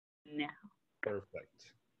now.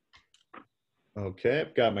 Perfect. Okay,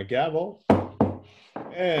 I've got my gavel.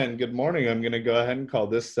 And good morning. I'm going to go ahead and call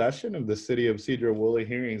this session of the City of Sedro-Woolley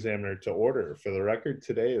Hearing Examiner to order. For the record,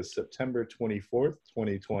 today is September 24th,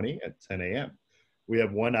 2020 at 10 a.m. We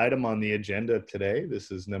have one item on the agenda today.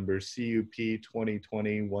 This is number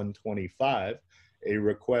CUP-2020-125, a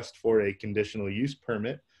request for a conditional use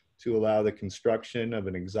permit to allow the construction of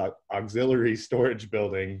an auxiliary storage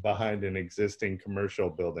building behind an existing commercial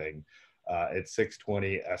building at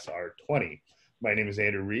 620 SR 20. My name is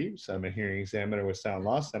Andrew Reeves. I'm a hearing examiner with Sound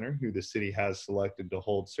Law Center, who the city has selected to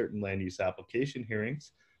hold certain land use application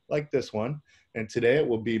hearings like this one. And today it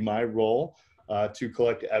will be my role to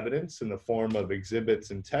collect evidence in the form of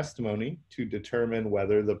exhibits and testimony to determine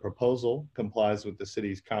whether the proposal complies with the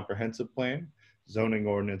city's comprehensive plan, zoning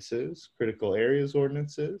ordinances, critical areas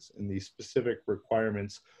ordinances, and the specific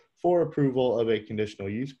requirements for approval of a conditional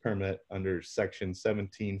use permit under section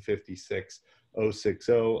 1756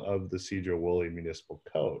 060 of the Sedro-Woolley Municipal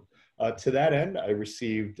Code. To that end, I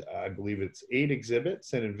received, I believe it's 8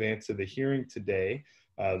 exhibits in advance of the hearing today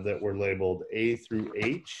that were labeled A through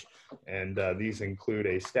H. And these include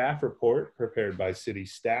a staff report prepared by city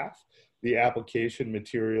staff, the application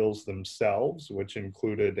materials themselves, which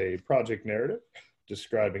included a project narrative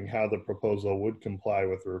describing how the proposal would comply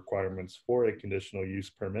with the requirements for a conditional use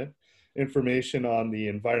permit, information on the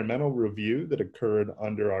environmental review that occurred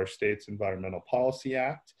under our state's Environmental Policy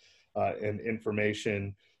Act, and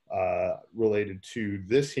information related to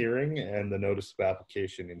this hearing and the notice of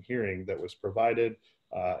application and hearing that was provided,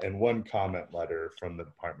 and one comment letter from the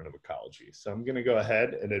Department of Ecology. So I'm going to go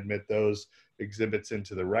ahead and admit those exhibits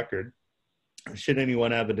into the record. Should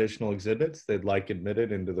anyone have additional exhibits they'd like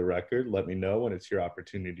admitted into the record, let me know when it's your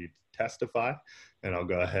opportunity to testify, and I'll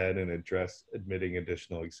go ahead and address admitting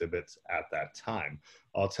additional exhibits at that time.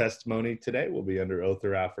 All testimony today will be under oath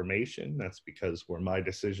or affirmation. That's because were my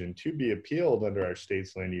decision to be appealed under our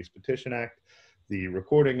state's Land Use Petition Act, the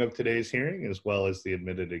recording of today's hearing, as well as the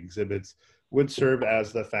admitted exhibits, would serve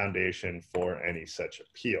as the foundation for any such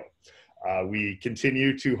appeal. We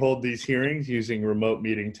continue to hold these hearings using remote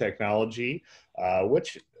meeting technology,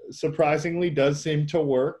 which surprisingly does seem to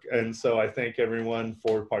work. And so I thank everyone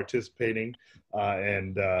for participating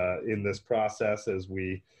and in this process as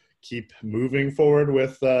we keep moving forward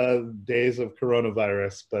with days of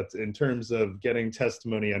coronavirus. But in terms of getting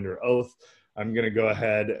testimony under oath, I'm going to go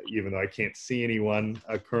ahead, even though I can't see anyone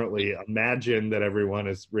currently, imagine that everyone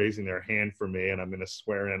is raising their hand for me, and I'm going to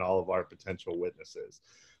swear in all of our potential witnesses.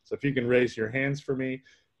 So if you can raise your hands for me,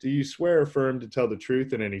 do you swear or affirm to tell the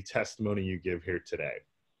truth in any testimony you give here today?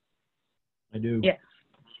 I do. Yes.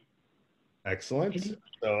 Excellent.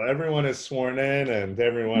 So everyone is sworn in and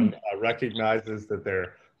everyone recognizes that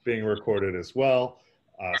they're being recorded as well.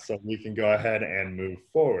 So we can go ahead and move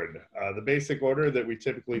forward. The basic order that we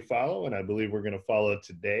typically follow, and I believe we're going to follow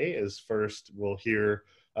today, is first we'll hear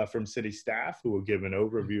from city staff, who will give an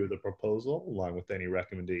overview of the proposal along with any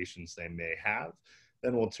recommendations they may have.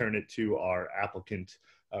 Then we'll turn it to our applicant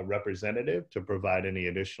representative to provide any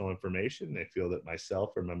additional information they feel that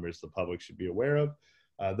myself or members of the public should be aware of.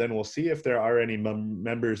 Then we'll see if there are any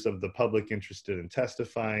members of the public interested in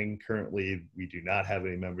testifying. Currently, we do not have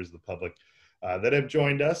any members of the public that have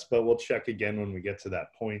joined us, but we'll check again when we get to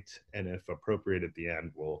that point. And if appropriate at the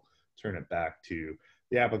end, we'll turn it back to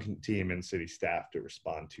the applicant team and city staff to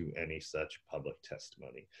respond to any such public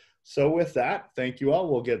testimony. So with that, thank you all.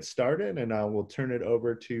 We'll get started, and we'll turn it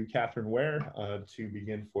over to Catherine Ware to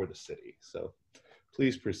begin for the city. So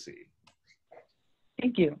please proceed.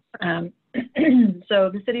 Thank you.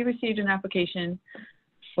 So the city received an application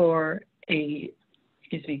for a,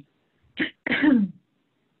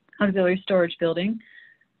 auxiliary storage building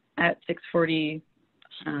at 640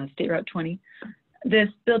 State Route 20. This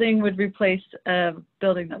building would replace a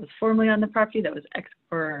building that was formerly on the property that was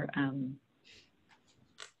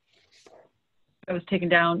taken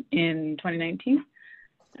down in 2019.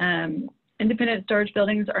 Independent storage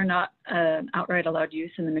buildings are not outright allowed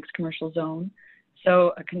use in the mixed commercial zone,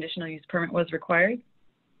 so a conditional use permit was required.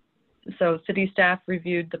 So city staff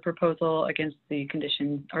reviewed the proposal against the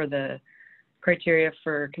condition or the criteria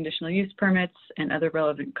for conditional use permits and other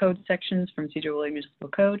relevant code sections from Sedro-Woolley Municipal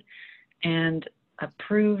Code, and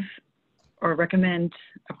approve or recommend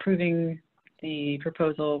approving the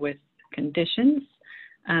proposal with conditions.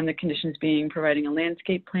 The conditions being providing a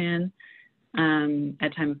landscape plan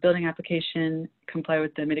at time of building application, comply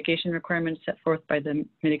with the mitigation requirements set forth by the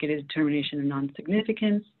mitigated determination of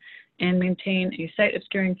non-significance, and maintain a site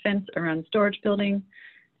obscuring fence around the storage building.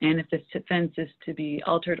 And if this fence is to be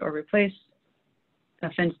altered or replaced,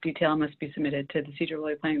 a fence detail must be submitted to the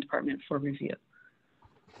Sedro-Woolley Planning Department for review.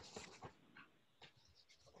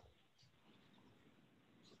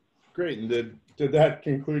 Great. And did that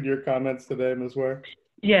conclude your comments today, Ms. Ware?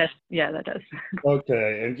 Yes, yeah, that does.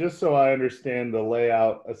 Okay, and just so I understand the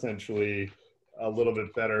layout essentially a little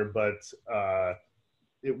bit better, but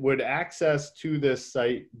it would access to this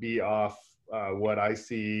site be off what I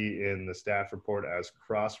see in the staff report as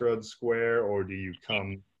Crossroads Square, or do you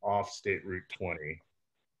come off State Route 20?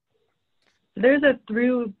 There's a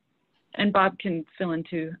through, and Bob can fill in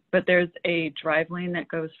too, but there's a drive lane that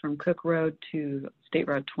goes from Cook Road to State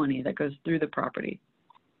Road 20 that goes through the property.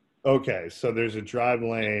 Okay, so there's a drive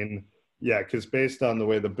lane. Yeah, because based on the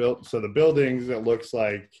way the buildings, it looks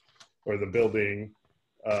like, or the building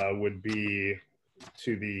would be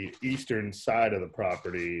to the eastern side of the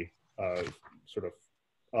property, sort of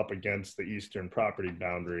up against the eastern property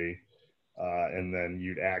boundary, and then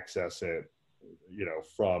you'd access it, you know,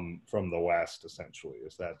 from the west, essentially.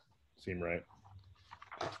 Does that seem right?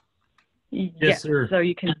 Yes, sir. So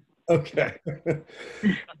you can. Okay.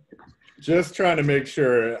 Just trying to make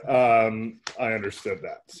sure I understood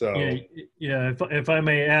that. So yeah. If I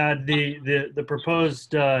may add, the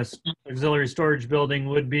proposed auxiliary storage building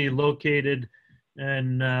would be located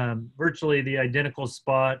in virtually the identical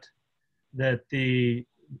spot that the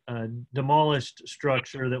demolished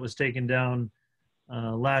structure that was taken down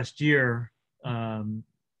last year,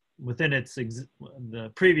 within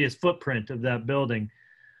the previous footprint of that building.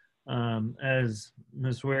 As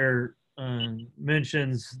Ms. Ware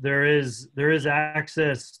mentions, there is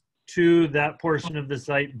access to that portion of the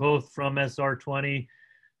site, both from SR 20,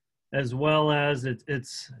 as well as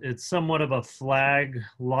it's somewhat of a flag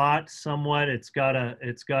lot. Somewhat, it's got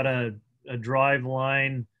a drive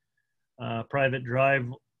line, private drive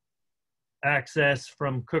access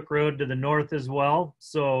from Cook Road to the north as well.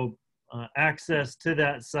 So access to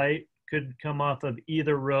that site could come off of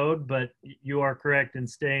either road, but you are correct in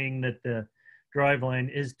stating that the drive line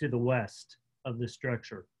is to the west of the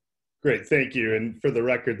structure. great, thank you. And for the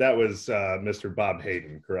record, that was Mr. Bob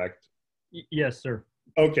Hayden, correct? Yes, sir.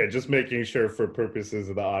 Okay, just making sure for purposes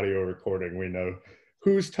of the audio recording, we know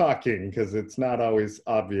who's talking, because it's not always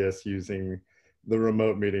obvious using the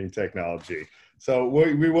remote meeting technology. So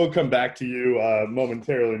we will come back to you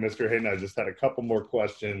momentarily, Mr. Hayden. I just had a couple more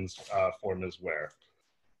questions for Ms. Ware.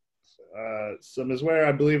 So Ms. Ware,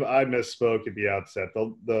 I believe I misspoke at the outset.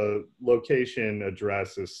 The location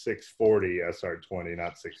address is 640 SR20,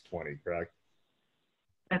 not 620, correct?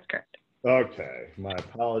 That's correct. Okay, my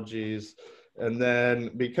apologies. And then,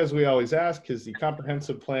 because we always ask, has the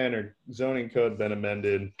comprehensive plan or zoning code been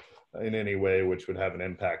amended in any way which would have an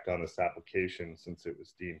impact on this application since it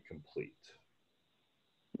was deemed complete?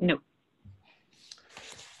 No.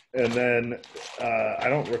 And then I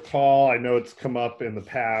don't recall, I know it's come up in the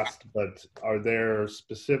past, but are there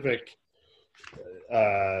specific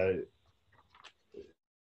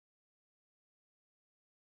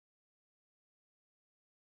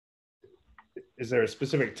is there a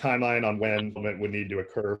specific timeline on when it would need to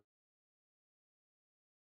occur?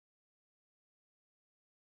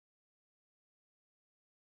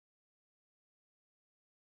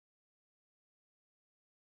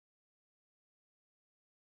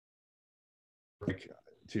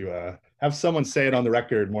 To have someone say it on the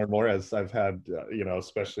record more and more, as I've had, you know,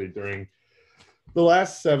 especially during the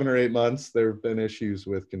last 7 or 8 months, there have been issues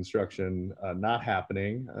with construction not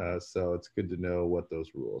happening. So it's good to know what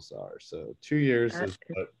those rules are. So 2 years is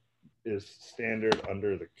what is standard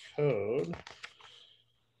under the code.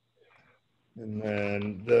 And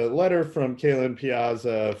then the letter from Kaylin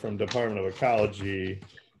Piazza from Department of Ecology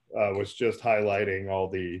was just highlighting all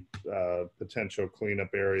the potential cleanup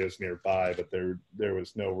areas nearby, but there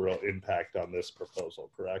was no real impact on this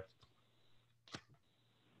proposal, correct?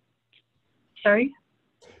 Sorry?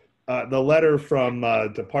 The letter from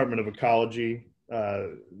Department of Ecology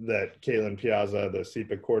that Kaylin Piazza, the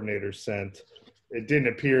SEPA coordinator, sent, it didn't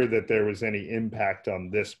appear that there was any impact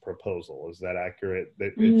on this proposal. Is that accurate?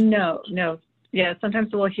 No. Yeah, sometimes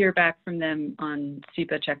we'll hear back from them on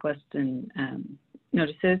SEPA checklists and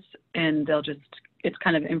notices, and they'll just, it's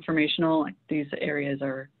kind of informational. Like, these areas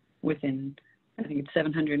are within, I think it's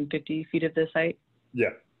 750 feet of the site.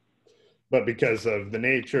 Yeah. But because of the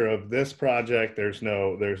nature of this project, there's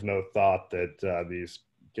no thought that these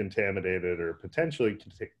contaminated or potentially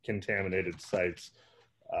contaminated sites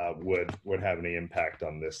would have any impact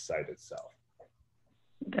on this site itself.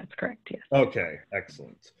 That's correct, yes. Okay,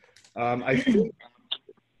 excellent. I think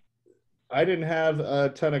I didn't have a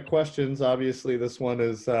ton of questions. Obviously, this one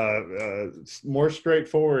is more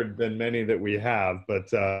straightforward than many that we have. But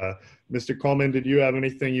Mr. Coleman, did you have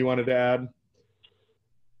anything you wanted to add?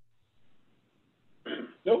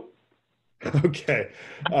 Nope. Okay.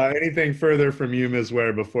 Anything further from you, Ms.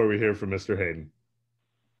 Ware, before we hear from Mr. Hayden?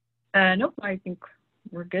 Nope, I think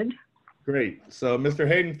we're good. Great. So, Mr.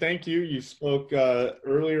 Hayden, thank you. You spoke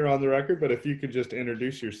earlier on the record, but if you could just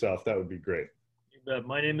introduce yourself, that would be great.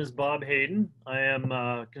 My name is Bob Hayden. I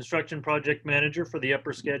am construction project manager for the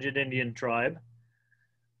Upper Skagit Indian Tribe.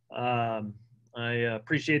 I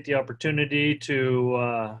appreciate the opportunity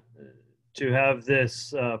to have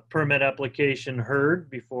this permit application heard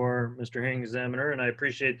before Mr. Hearing Examiner, and I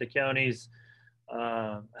appreciate the county's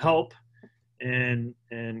help in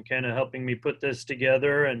kind of helping me put this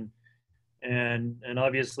together, and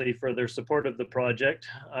obviously for their support of the project.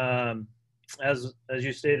 As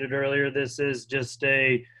you stated earlier, this is just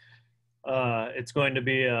it's going to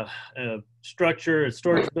be a structure, a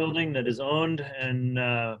storage building that is owned and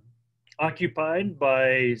occupied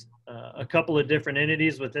by a couple of different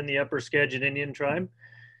entities within the Upper Skagit Indian Tribe.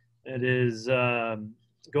 It is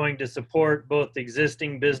going to support both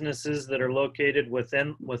existing businesses that are located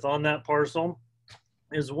within that parcel,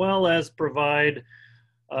 as well as provide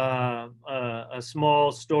a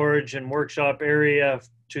small storage and workshop area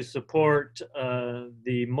to support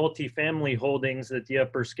the multifamily holdings that the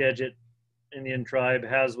Upper Skagit Indian Tribe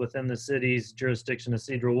has within the city's jurisdiction of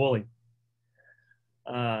Sedro-Woolley.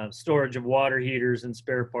 Storage of water heaters and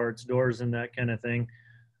spare parts, doors, and that kind of thing.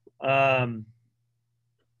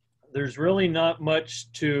 There's really not much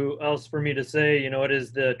else for me to say. You know, it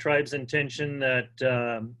is the tribe's intention that,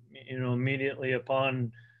 you know, immediately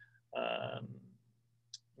upon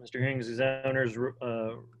Mr. Hearing's Examiner's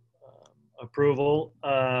approval,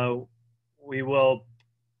 we will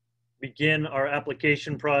begin our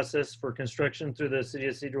application process for construction through the city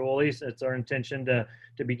of Sedro-Woolley. It's our intention to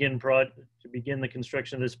begin the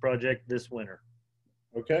construction of this project this winter.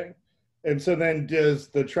 Okay. And so then does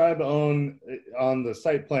the tribe own, on the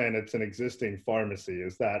site plan, it's an existing pharmacy.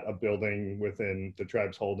 Is that a building within the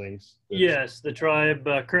tribe's holdings? Yes, the tribe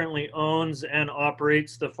currently owns and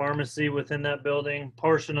operates the pharmacy within that building.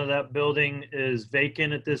 Portion of that building is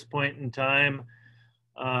vacant at this point in time.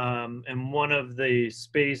 And one of the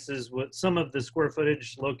spaces with some of the square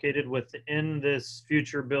footage located within this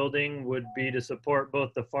future building would be to support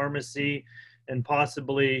both the pharmacy and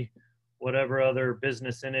possibly whatever other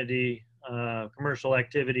business entity, commercial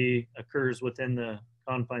activity occurs within the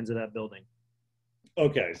confines of that building.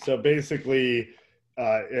 Okay, so basically,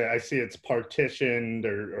 I see it's partitioned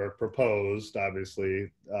or proposed,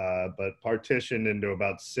 obviously, but partitioned into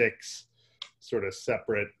about 6 sort of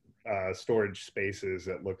separate storage spaces,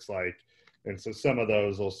 it looks like. And so some of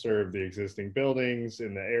those will serve the existing buildings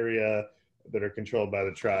in the area that are controlled by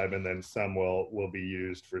the tribe, and then some will be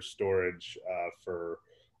used for storage for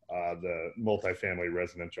the multifamily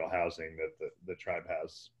residential housing that the tribe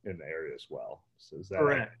has in the area as well. So is that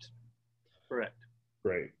correct? Correct.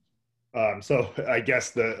 Great. So I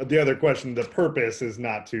guess the other question, the purpose is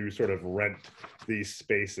not to sort of rent these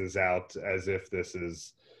spaces out as if this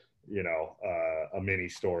is, you know, a mini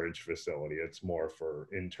storage facility. It's more for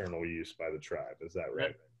internal use by the tribe. Is that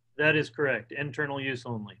right? That is correct. Internal use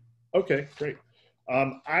only. Okay, great.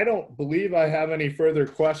 I don't believe I have any further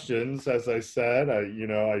questions. As I said,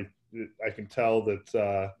 I can tell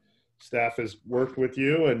that staff has worked with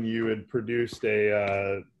you and you had produced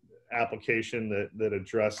a application that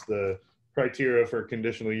addressed the criteria for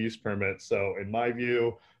conditional use permit. So in my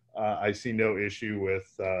view, I see no issue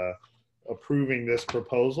with approving this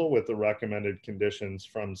proposal with the recommended conditions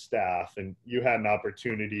from staff. And you had an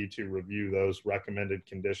opportunity to review those recommended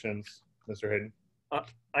conditions, Mr. Hayden?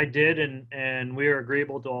 I did, and we are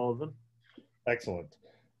agreeable to all of them. Excellent.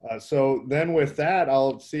 So then with that,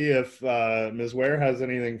 I'll see if Ms. Ware has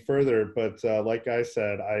anything further, but like I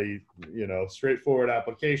said, straightforward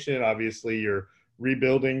application. Obviously you're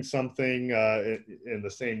rebuilding something in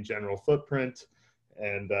the same general footprint,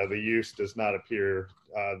 and the use does not appear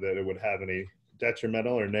that it would have any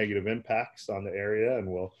detrimental or negative impacts on the area, and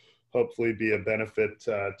will hopefully be a benefit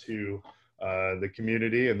to the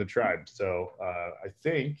community and the tribe. So I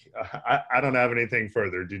think, I don't have anything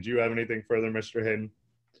further. Did you have anything further, Mr. Hayden?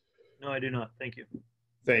 No, I do not. Thank you.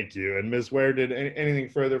 Thank you. And Ms. Ware, did anything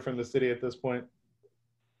further from the city at this point?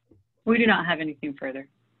 We do not have anything further.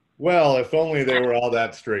 Well, if only they were all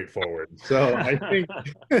that straightforward. So I think,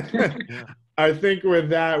 I think with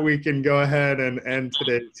that, we can go ahead and end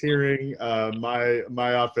today's hearing.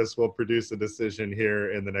 My office will produce a decision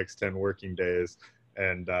here in the next 10 working days.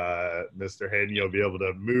 And Mr. Hayden, you'll be able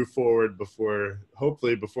to move forward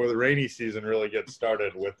hopefully before the rainy season really gets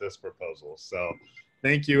started with this proposal. So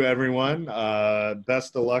thank you, everyone.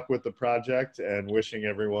 Best of luck with the project, and wishing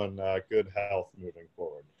everyone good health moving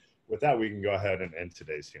forward. With that, we can go ahead and end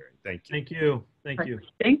today's hearing. Thank you. Thank you. Thank you.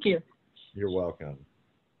 Thank you. You're welcome.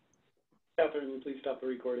 Catherine, please stop the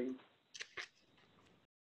recording.